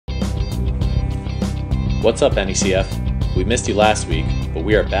What's up, NECF? We missed you last week, but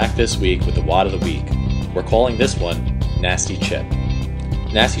we are back this week with the WOD of the Week. We're calling this one Nasty Chip.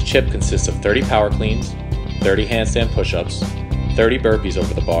 Nasty Chip consists of 30 power cleans, 30 handstand push-ups, 30 burpees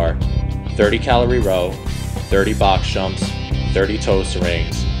over the bar, 30 calorie row, 30 box jumps, 30 toes to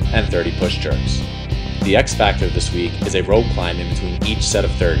rings, and 30 push jerks. The X factor this week is a rope climb in between each set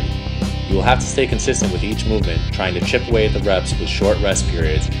of 30. You will have to stay consistent with each movement, trying to chip away at the reps with short rest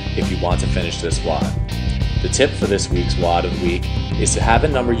periods if you want to finish this WOD. The tip for this week's WOD of the Week is to have a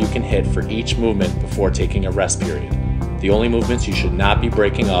number you can hit for each movement before taking a rest period. The only movements you should not be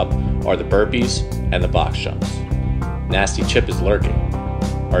breaking up are the burpees and the box jumps. Nasty Chip is lurking.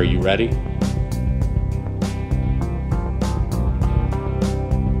 Are you ready?